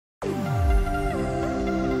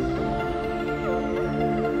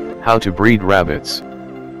How to breed rabbits.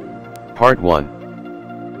 Part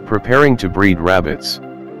 1. Preparing to breed rabbits.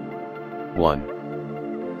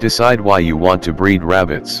 1. Decide why you want to breed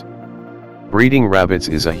rabbits. Breeding rabbits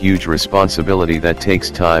is a huge responsibility that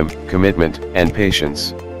takes time, commitment, and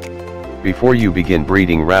patience. Before you begin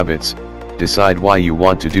breeding rabbits, decide why you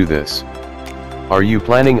want to do this. Are you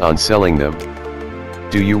planning on selling them?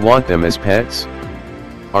 Do you want them as pets?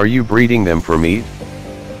 Are you breeding them for meat?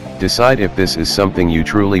 Decide if this is something you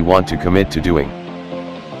truly want to commit to doing.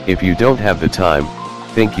 If you don't have the time,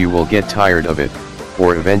 think you will get tired of it,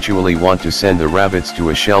 or eventually want to send the rabbits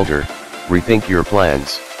to a shelter, rethink your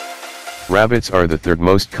plans. Rabbits are the third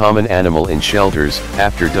most common animal in shelters,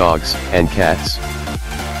 after dogs and cats.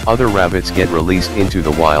 Other rabbits get released into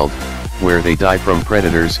the wild, where they die from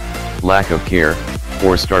predators, lack of care,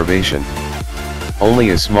 or starvation.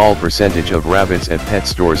 Only a small percentage of rabbits at pet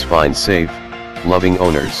stores find safe, loving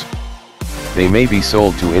owners. They may be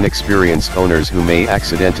sold to inexperienced owners who may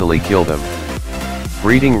accidentally kill them.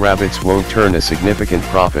 Breeding rabbits won't turn a significant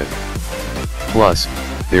profit. Plus,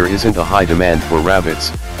 there isn't a high demand for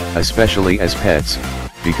rabbits, especially as pets,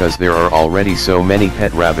 because there are already so many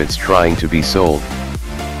pet rabbits trying to be sold.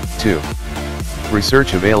 2.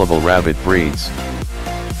 Research available rabbit breeds.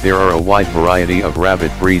 There are a wide variety of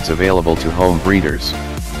rabbit breeds available to home breeders.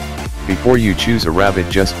 Before you choose a rabbit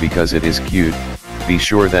just because it is cute, be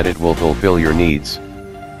sure that it will fulfill your needs.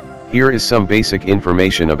 Here is some basic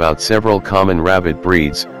information about several common rabbit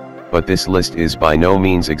breeds, but this list is by no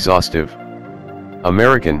means exhaustive.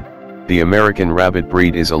 American. The American rabbit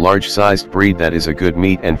breed is a large-sized breed that is a good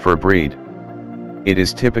meat and fur breed. It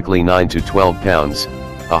is typically 9 to 12 pounds,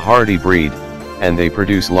 a hardy breed, and they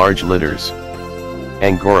produce large litters.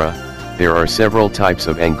 Angora. There are several types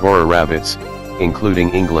of Angora rabbits,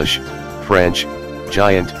 including English, French,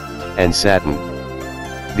 Giant, and Satin.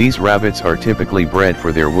 These rabbits are typically bred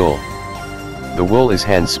for their wool. The wool is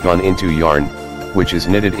hand-spun into yarn, which is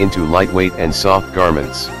knitted into lightweight and soft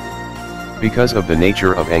garments. Because of the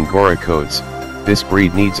nature of Angora coats, this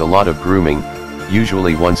breed needs a lot of grooming,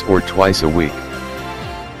 usually once or twice a week.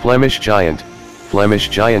 Flemish Giant. Flemish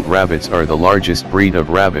Giant rabbits are the largest breed of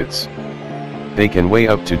rabbits. They can weigh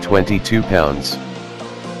up to 22 pounds.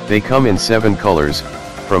 They come in 7 colors,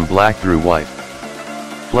 from black through white.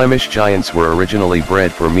 Flemish Giants were originally bred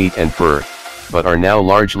for meat and fur, but are now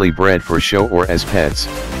largely bred for show or as pets,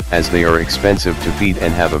 as they are expensive to feed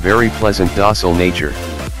and have a very pleasant docile nature.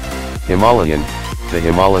 Himalayan. The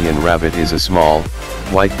Himalayan rabbit is a small,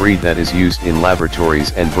 white breed that is used in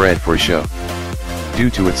laboratories and bred for show. Due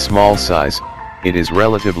to its small size, it is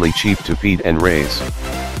relatively cheap to feed and raise.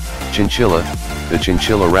 Chinchilla. The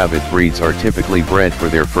chinchilla rabbit breeds are typically bred for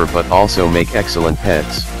their fur but also make excellent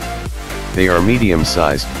pets. They are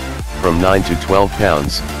medium-sized, from 9 to 12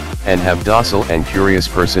 pounds, and have docile and curious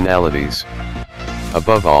personalities.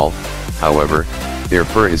 Above all, however, their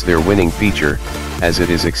fur is their winning feature, as it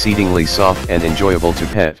is exceedingly soft and enjoyable to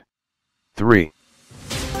pet. 3.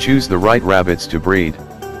 Choose the right rabbits to breed.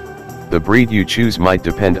 The breed you choose might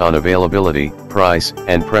depend on availability, price,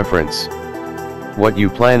 and preference. What you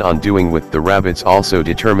plan on doing with the rabbits also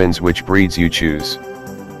determines which breeds you choose.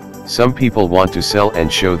 Some people want to sell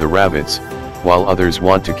and show the rabbits, while others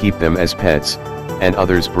want to keep them as pets, and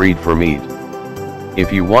others breed for meat.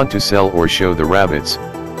 If you want to sell or show the rabbits,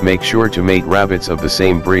 make sure to mate rabbits of the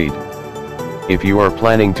same breed. If you are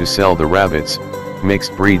planning to sell the rabbits,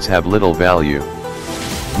 mixed breeds have little value.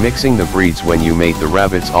 Mixing the breeds when you mate the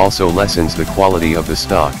rabbits also lessens the quality of the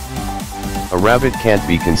stock. A rabbit can't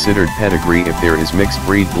be considered pedigree if there is mixed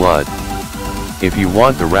breed blood. If you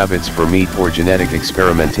want the rabbits for meat or genetic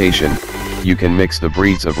experimentation, you can mix the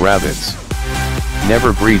breeds of rabbits.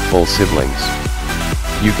 Never breed full siblings.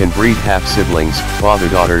 You can breed half-siblings,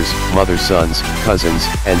 father-daughters, mother-sons, cousins,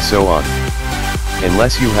 and so on.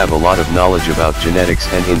 Unless you have a lot of knowledge about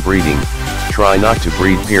genetics and inbreeding, try not to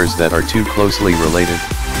breed pairs that are too closely related.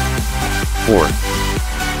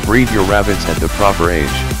 4. Breed your rabbits at the proper age.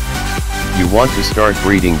 You want to start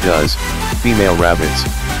breeding female rabbits,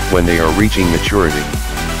 when they are reaching maturity.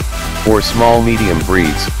 For small medium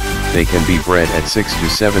breeds, they can be bred at 6 to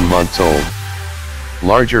 7 months old.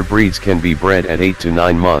 Larger breeds can be bred at 8 to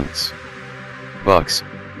 9 months. Bucks,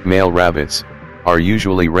 male rabbits, are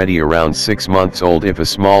usually ready around 6 months old if a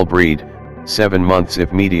small breed, 7 months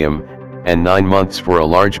if medium, and 9 months for a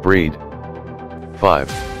large breed.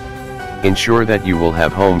 5. Ensure that you will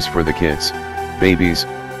have homes for the kids, babies,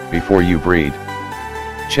 before you breed.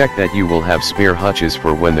 Check that you will have spare hutches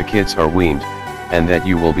for when the kids are weaned, and that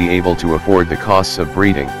you will be able to afford the costs of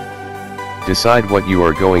breeding. Decide what you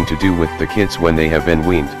are going to do with the kids when they have been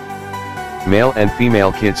weaned. Male and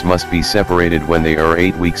female kits must be separated when they are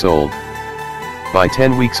 8 weeks old. By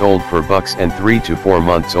 10 weeks old for bucks and 3 to 4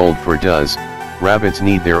 months old for does, rabbits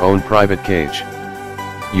need their own private cage.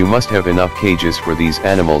 You must have enough cages for these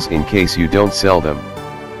animals in case you don't sell them.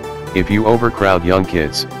 If you overcrowd young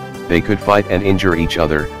kids, they could fight and injure each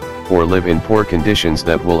other, or live in poor conditions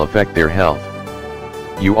that will affect their health.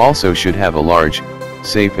 You also should have a large,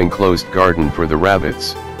 safe enclosed garden for the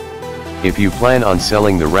rabbits. If you plan on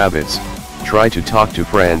selling the rabbits, try to talk to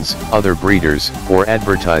friends, other breeders, or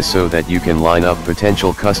advertise so that you can line up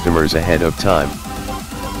potential customers ahead of time.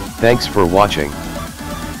 Thanks for watching.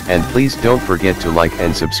 And please don't forget to like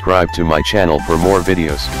and subscribe to my channel for more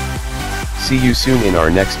videos. See you soon in our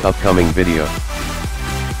next upcoming video.